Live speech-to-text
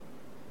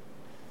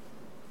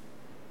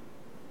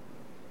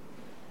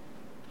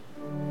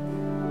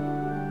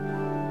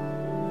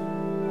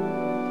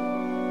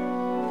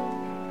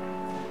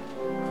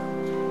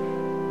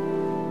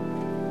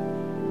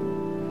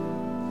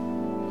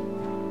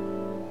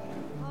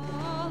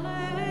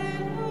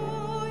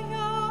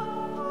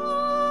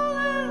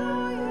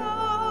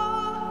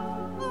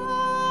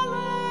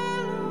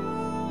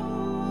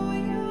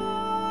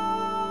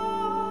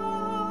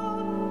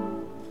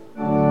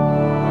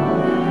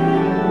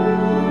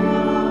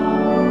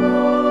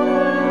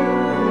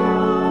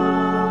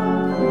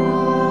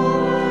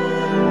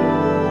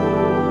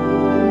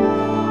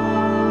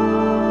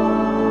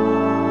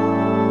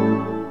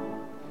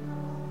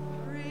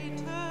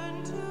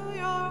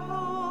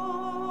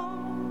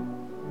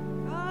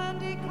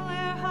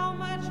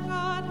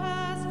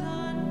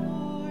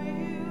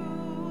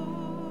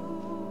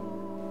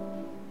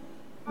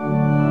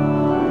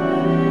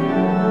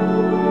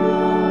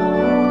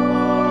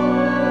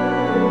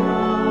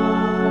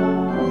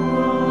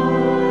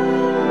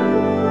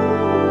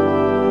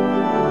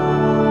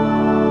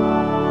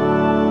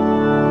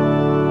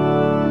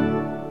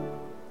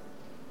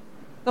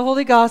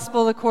Holy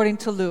Gospel according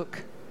to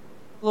Luke.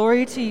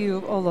 Glory to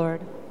you, O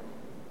Lord.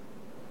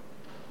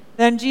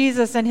 Then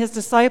Jesus and his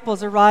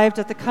disciples arrived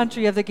at the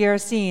country of the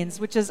Gerasenes,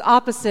 which is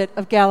opposite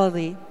of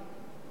Galilee.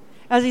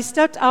 As he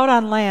stepped out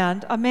on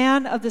land, a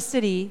man of the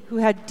city who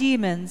had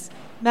demons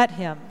met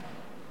him.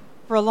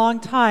 For a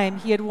long time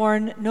he had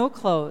worn no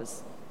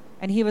clothes,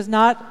 and he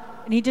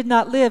did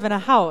not live in a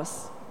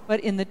house,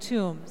 but in the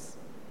tombs.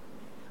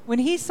 When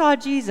he saw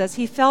Jesus,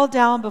 he fell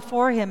down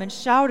before him and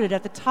shouted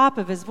at the top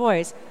of his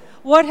voice,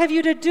 "What have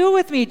you to do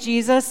with me,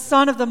 Jesus,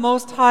 Son of the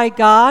Most High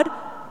God?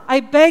 I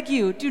beg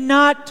you, do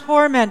not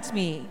torment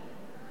me."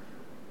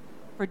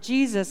 For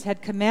Jesus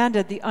had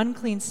commanded the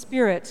unclean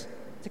spirit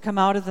to come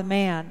out of the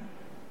man.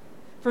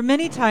 For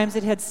many times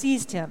it had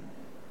seized him.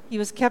 He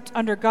was kept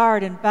under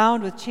guard and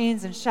bound with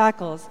chains and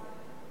shackles,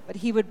 but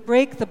he would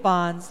break the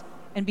bonds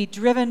and be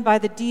driven by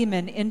the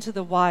demon into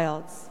the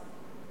wilds.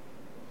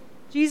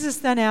 Jesus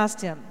then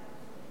asked him,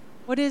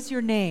 "What is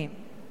your name?"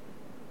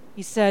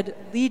 He said,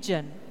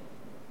 "Legion,"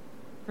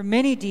 for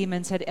many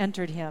demons had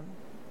entered him.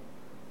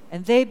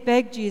 And they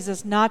begged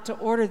Jesus not to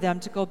order them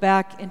to go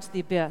back into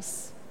the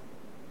abyss.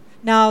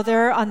 Now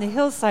there on the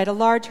hillside a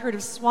large herd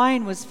of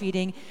swine was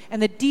feeding,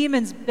 and the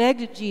demons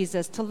begged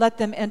Jesus to let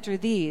them enter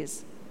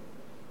these.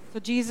 So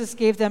Jesus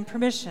gave them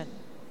permission.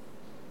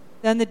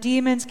 Then the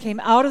demons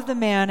came out of the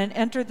man and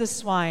entered the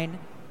swine,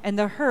 and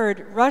the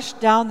herd rushed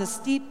down the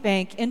steep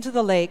bank into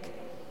the lake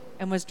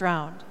and was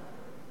drowned.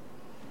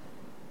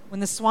 When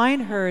the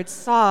swineherds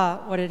saw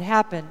what had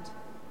happened,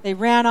 they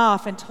ran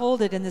off and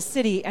told it in the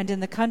city and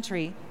in the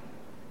country.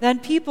 Then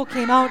people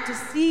came out to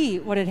see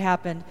what had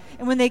happened,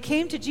 and when they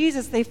came to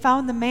Jesus, they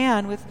found the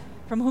man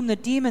from whom the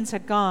demons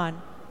had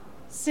gone,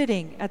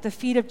 sitting at the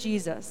feet of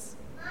Jesus,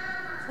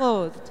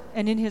 clothed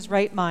and in his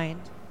right mind,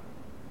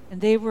 and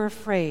they were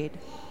afraid.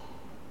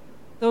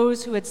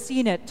 Those who had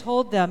seen it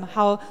told them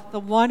how the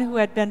one who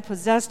had been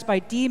possessed by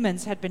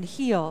demons had been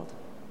healed.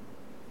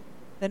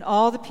 Then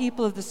all the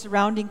people of the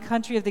surrounding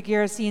country of the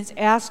Gerasenes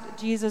asked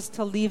Jesus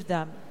to leave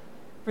them,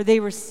 for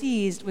they were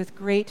seized with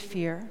great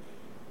fear.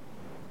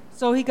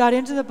 So he got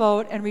into the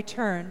boat and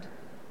returned.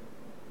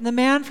 And the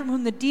man from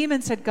whom the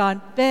demons had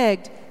gone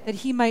begged that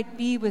he might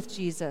be with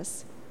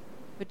Jesus.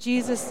 But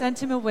Jesus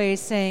sent him away,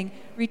 saying,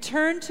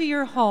 "Return to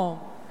your home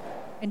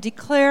and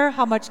declare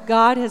how much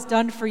God has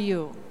done for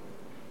you."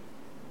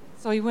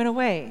 So he went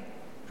away,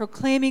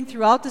 proclaiming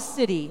throughout the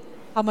city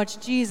how much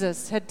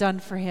Jesus had done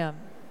for him.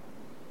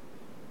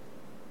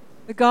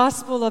 The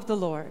Gospel of the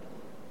Lord.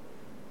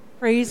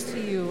 Praise to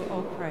you,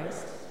 O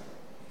Christ.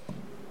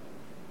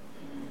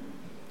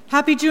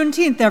 Happy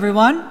Juneteenth,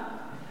 everyone.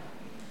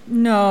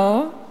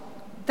 No,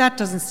 that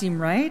doesn't seem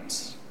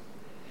right.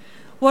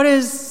 What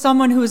is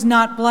someone who is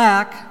not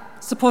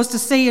black supposed to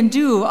say and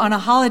do on a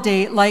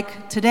holiday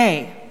like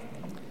today?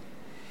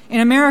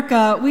 In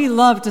America, we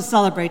love to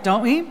celebrate,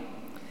 don't we?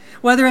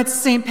 Whether it's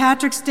St.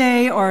 Patrick's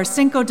Day or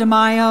Cinco de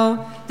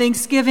Mayo,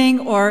 Thanksgiving,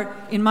 or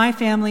in my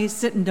family,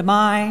 Sitten de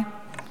Mai.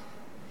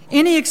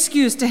 Any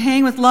excuse to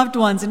hang with loved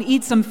ones and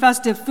eat some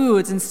festive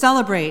foods and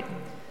celebrate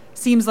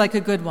seems like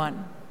a good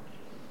one.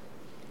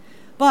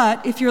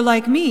 But if you're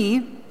like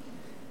me,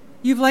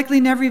 you've likely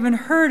never even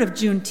heard of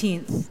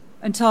Juneteenth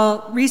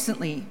until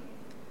recently,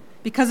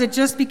 because it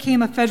just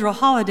became a federal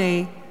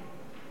holiday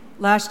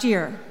last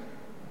year,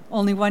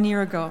 only 1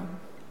 year ago.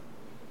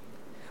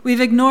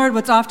 We've ignored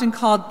what's often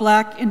called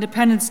Black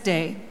Independence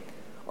Day,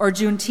 or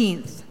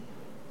Juneteenth.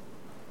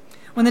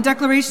 When the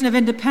Declaration of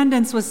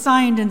Independence was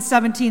signed in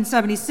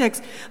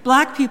 1776,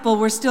 black people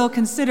were still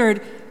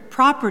considered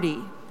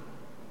property.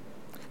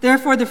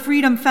 Therefore, the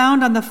freedom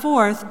found on the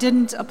 4th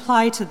didn't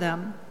apply to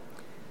them.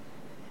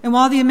 And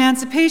while the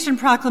Emancipation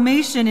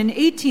Proclamation in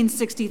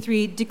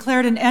 1863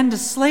 declared an end to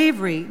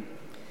slavery,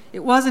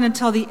 it wasn't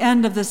until the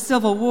end of the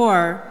Civil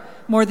War,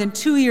 more than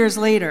 2 years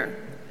later,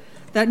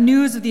 that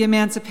news of the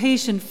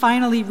emancipation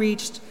finally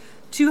reached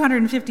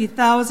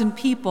 250,000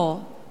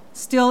 people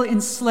still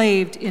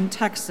enslaved in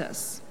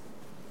Texas.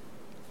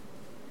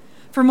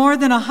 For more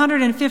than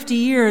 150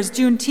 years,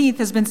 Juneteenth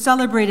has been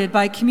celebrated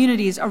by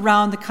communities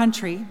around the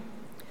country.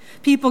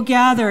 People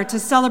gather to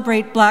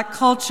celebrate black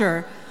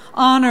culture,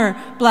 honor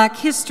black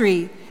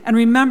history, and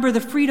remember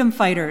the freedom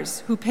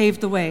fighters who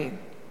paved the way.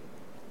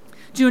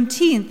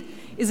 Juneteenth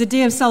is a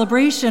day of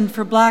celebration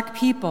for black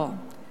people,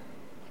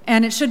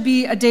 and it should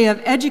be a day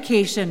of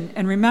education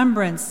and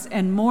remembrance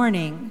and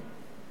mourning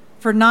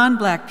for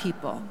non-black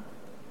people,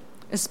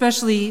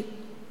 especially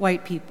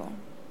white people.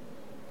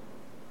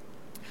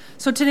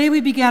 So today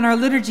we began our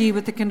liturgy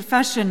with the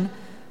confession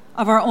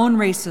of our own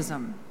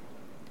racism,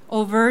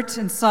 overt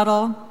and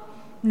subtle,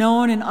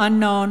 known and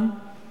unknown,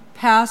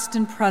 past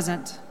and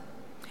present,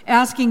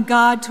 asking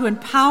God to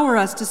empower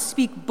us to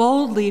speak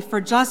boldly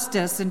for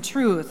justice and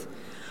truth,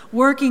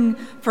 working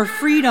for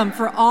freedom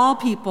for all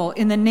people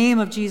in the name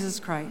of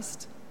Jesus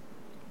Christ.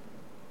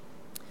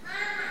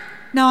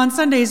 Now, on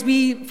Sundays,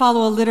 we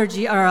follow a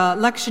liturgy or a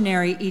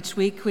lectionary each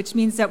week, which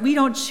means that we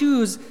don't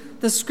choose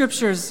the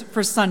scriptures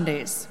for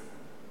Sundays.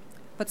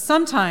 But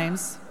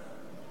sometimes,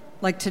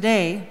 like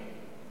today,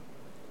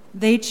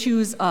 they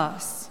choose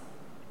us.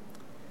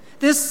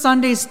 This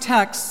Sunday's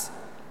texts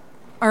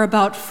are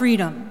about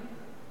freedom.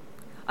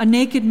 A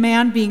naked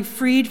man being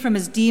freed from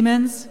his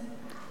demons,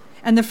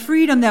 and the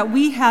freedom that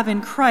we have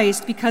in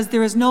Christ because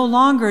there is no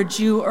longer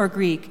Jew or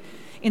Greek,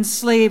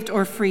 enslaved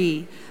or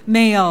free,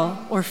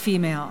 male or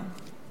female.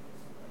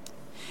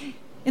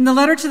 In the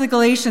letter to the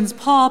Galatians,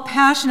 Paul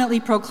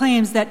passionately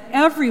proclaims that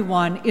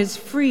everyone is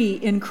free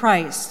in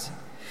Christ.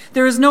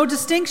 There is no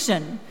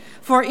distinction,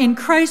 for in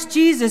Christ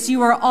Jesus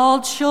you are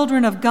all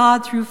children of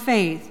God through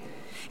faith.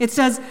 It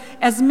says,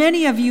 as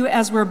many of you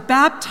as were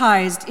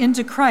baptized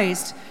into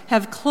Christ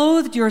have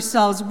clothed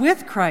yourselves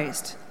with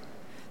Christ.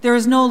 There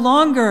is no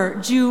longer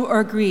Jew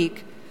or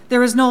Greek.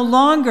 There is no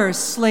longer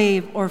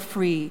slave or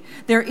free.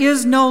 There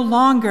is no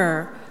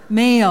longer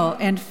male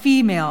and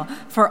female,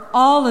 for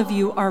all of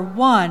you are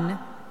one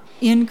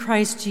in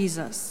Christ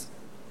Jesus.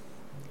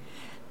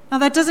 Now,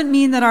 that doesn't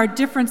mean that our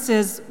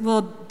differences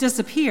will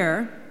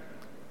disappear,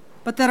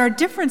 but that our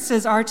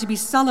differences are to be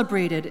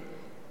celebrated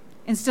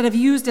instead of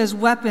used as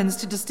weapons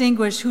to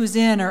distinguish who's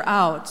in or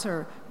out,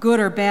 or good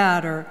or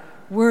bad, or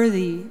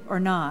worthy or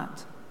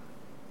not.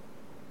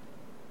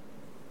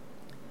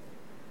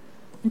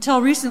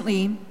 Until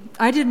recently,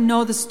 I didn't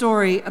know the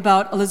story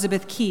about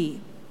Elizabeth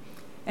Key,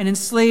 an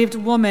enslaved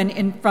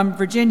woman from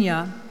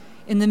Virginia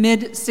in the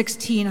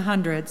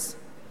mid-1600s,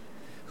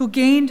 who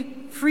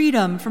gained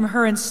freedom from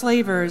her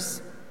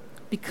enslavers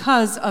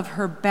because of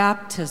her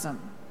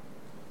baptism.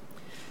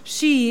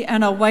 She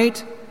and a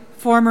white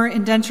former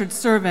indentured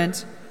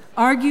servant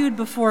argued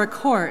before a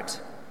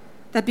court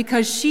that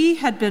because she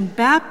had been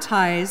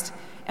baptized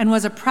and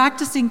was a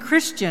practicing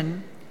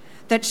Christian,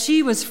 that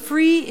she was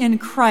free in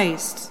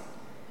Christ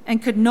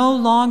and could no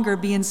longer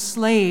be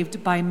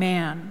enslaved by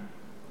man.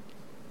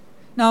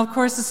 Now, of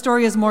course, the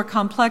story is more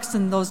complex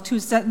than those two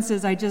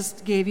sentences I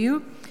just gave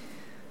you,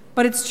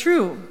 but it's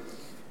true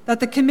that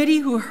the committee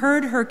who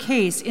heard her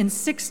case in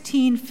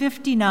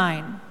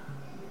 1659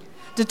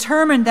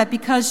 determined that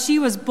because she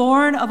was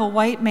born of a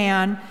white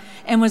man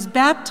and was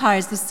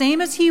baptized the same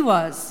as he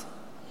was,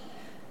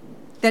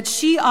 that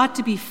she ought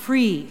to be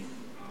free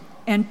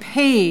and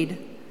paid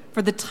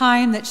for the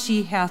time that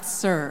she hath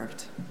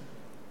served.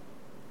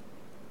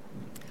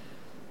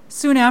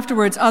 Soon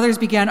afterwards, others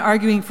began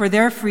arguing for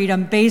their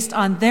freedom based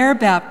on their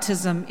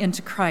baptism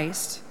into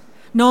Christ.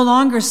 No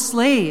longer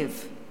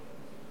slave,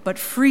 but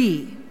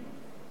free.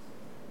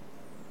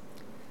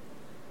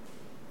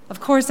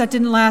 Of course, that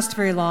didn't last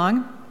very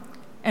long,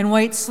 and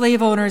white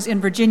slave owners in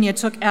Virginia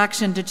took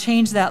action to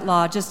change that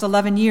law just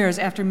 11 years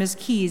after Miss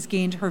Keyes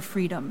gained her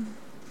freedom.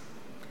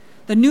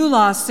 The new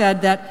law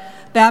said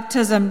that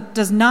baptism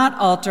does not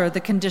alter the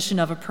condition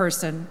of a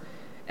person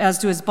as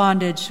to his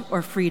bondage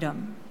or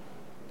freedom.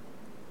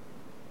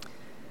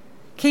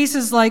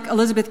 Cases like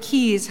Elizabeth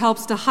Keyes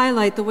helps to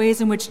highlight the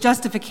ways in which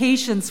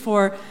justifications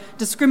for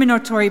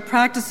discriminatory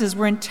practices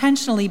were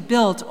intentionally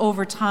built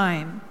over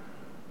time.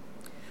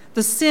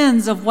 The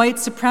sins of white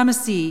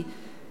supremacy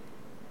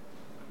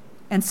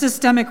and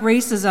systemic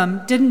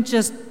racism didn't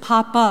just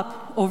pop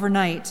up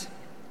overnight.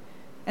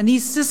 And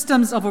these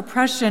systems of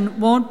oppression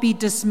won't be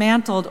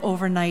dismantled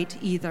overnight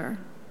either.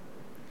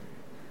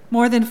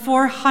 More than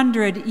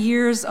 400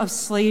 years of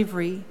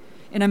slavery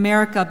in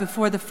America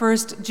before the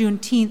first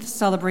Juneteenth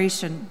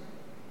celebration.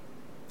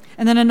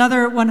 And then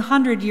another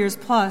 100 years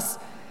plus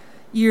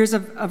years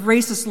of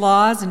racist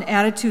laws and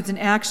attitudes and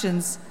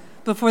actions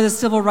before the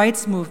civil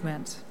rights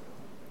movement.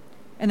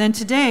 And then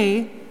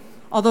today,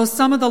 although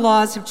some of the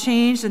laws have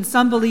changed and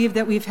some believe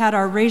that we've had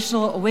our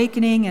racial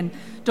awakening and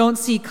don't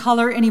see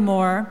color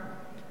anymore,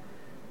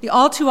 the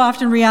all too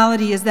often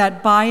reality is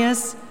that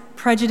bias,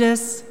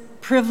 prejudice,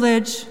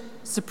 privilege,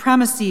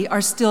 supremacy are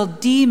still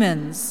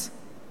demons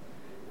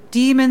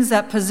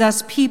that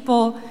possess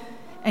people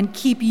and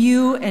keep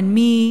you and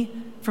me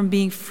from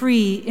being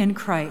free in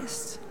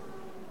Christ.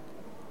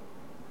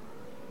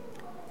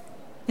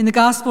 In the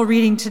gospel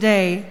reading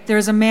today, there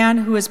is a man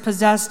who is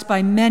possessed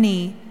by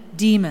many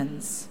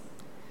demons.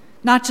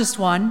 Not just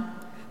one,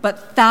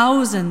 but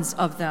thousands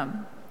of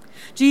them.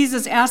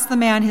 Jesus asked the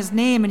man his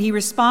name, and he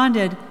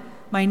responded,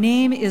 "My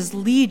name is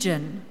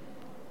Legion,"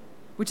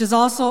 which is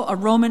also a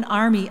Roman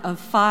army of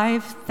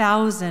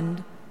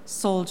 5,000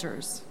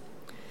 soldiers.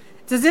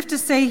 It's as if to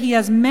say he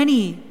has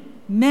many,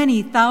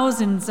 many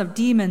thousands of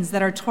demons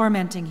that are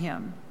tormenting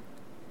him.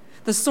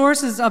 The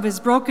sources of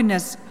his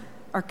brokenness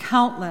are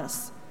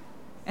countless,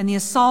 and the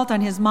assault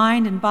on his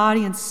mind and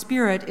body and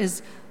spirit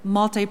is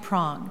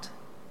multi-pronged.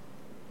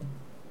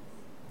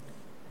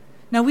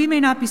 Now, we may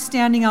not be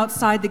standing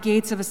outside the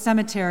gates of a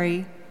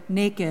cemetery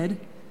naked,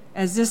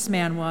 as this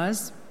man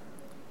was,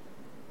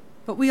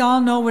 but we all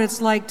know what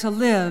it's like to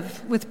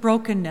live with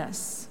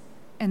brokenness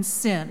and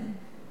sin.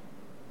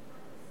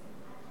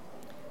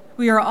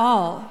 We are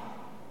all,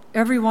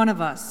 every one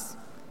of us,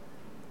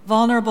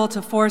 vulnerable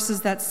to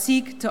forces that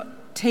seek to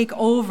take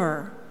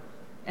over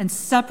and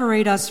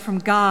separate us from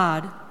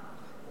God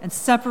and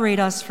separate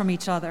us from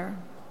each other.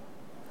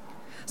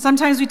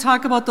 Sometimes we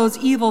talk about those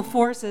evil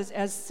forces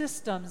as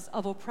systems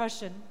of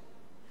oppression,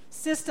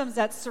 systems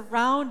that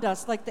surround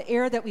us like the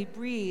air that we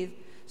breathe,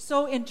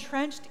 so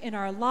entrenched in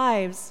our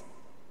lives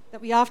that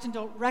we often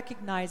don't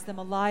recognize them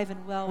alive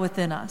and well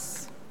within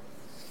us.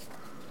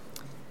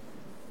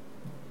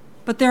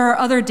 But there are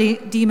other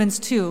demons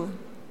too.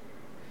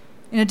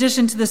 In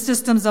addition to the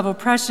systems of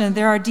oppression,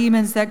 there are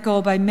demons that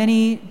go by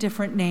many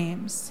different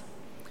names.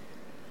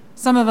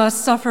 Some of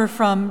us suffer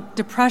from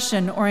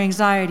depression or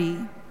anxiety.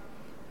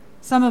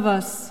 Some of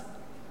us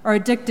are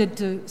addicted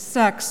to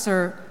sex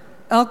or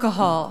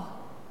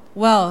alcohol,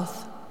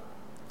 wealth,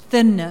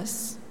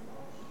 thinness.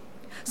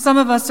 Some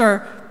of us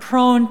are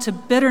prone to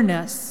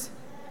bitterness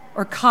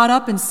or caught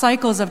up in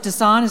cycles of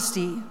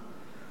dishonesty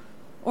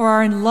or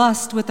are in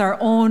lust with our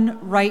own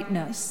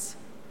rightness.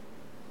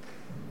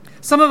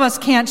 Some of us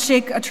can't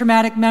shake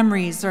traumatic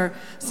memories, or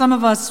some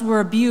of us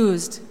were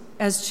abused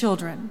as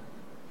children.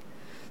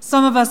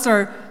 Some of us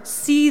are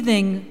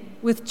seething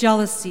with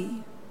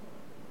jealousy.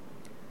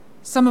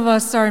 Some of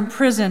us are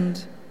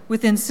imprisoned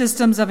within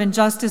systems of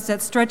injustice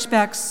that stretch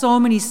back so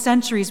many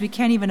centuries we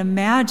can't even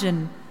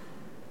imagine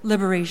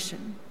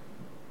liberation.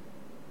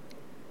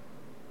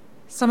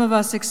 Some of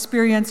us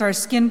experience our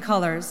skin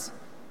colors,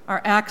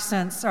 our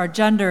accents, our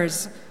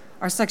genders,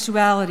 our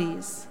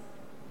sexualities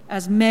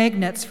as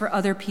magnets for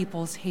other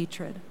people's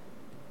hatred.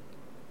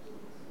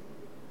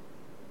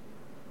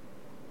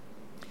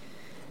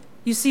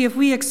 You see, if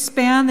we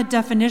expand the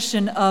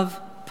definition of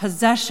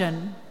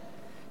possession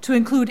to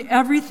include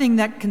everything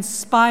that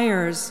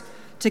conspires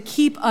to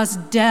keep us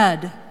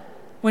dead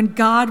when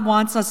God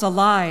wants us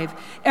alive,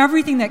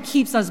 everything that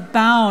keeps us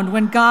bound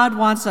when God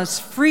wants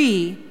us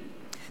free,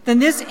 then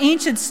this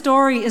ancient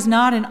story is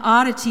not an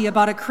oddity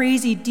about a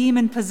crazy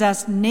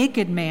demon-possessed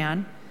naked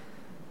man,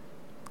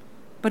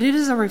 but it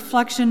is a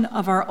reflection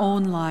of our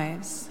own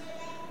lives.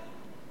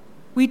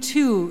 We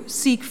too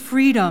seek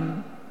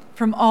freedom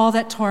from all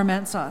that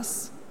torments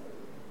us.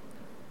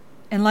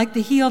 And like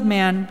the healed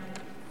man,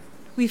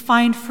 we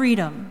find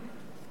freedom,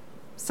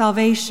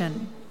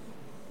 salvation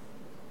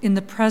in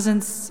the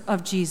presence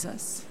of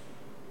Jesus.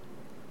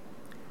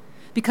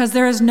 Because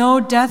there is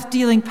no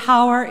death-dealing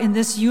power in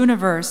this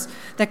universe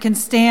that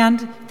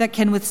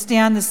can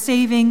withstand the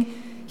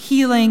saving,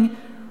 healing,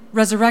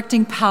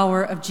 resurrecting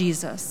power of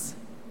Jesus.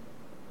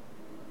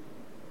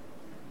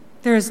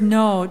 There is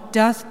no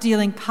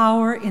death-dealing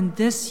power in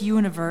this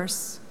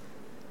universe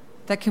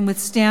that can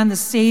withstand the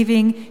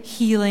saving,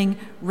 healing,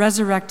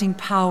 resurrecting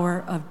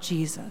power of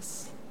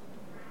Jesus.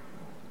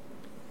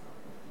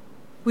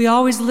 We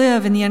always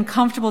live in the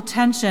uncomfortable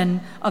tension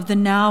of the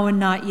now and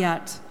not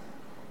yet.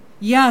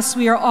 Yes,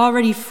 we are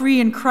already free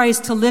in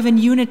Christ to live in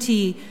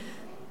unity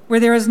where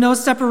there is no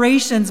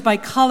separations by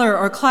color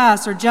or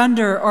class or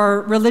gender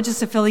or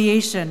religious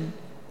affiliation.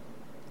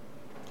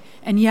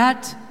 And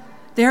yet,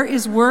 there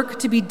is work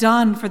to be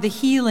done for the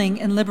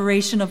healing and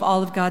liberation of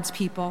all of God's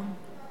people.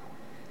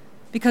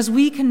 Because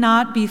we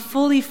cannot be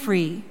fully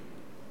free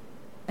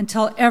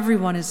until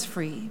everyone is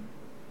free.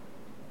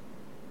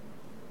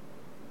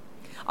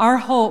 Our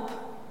hope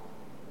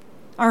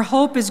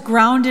is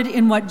grounded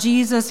in what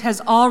Jesus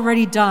has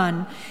already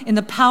done, in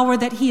the power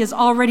that he has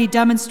already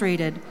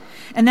demonstrated.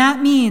 And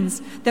that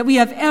means that we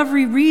have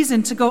every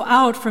reason to go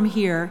out from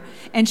here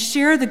and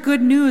share the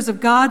good news of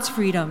God's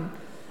freedom,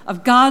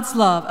 of God's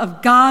love,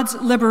 of God's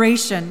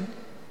liberation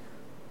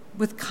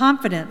with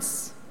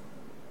confidence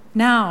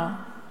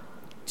now,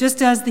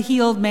 just as the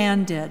healed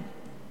man did.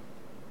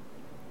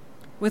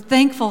 With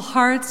thankful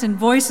hearts and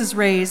voices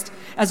raised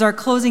as our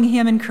closing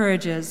hymn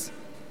encourages,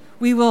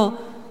 we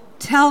will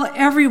tell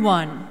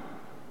everyone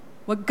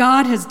what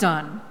God has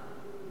done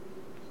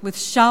with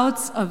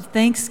shouts of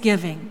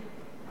thanksgiving.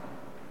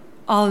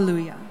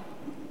 Alleluia.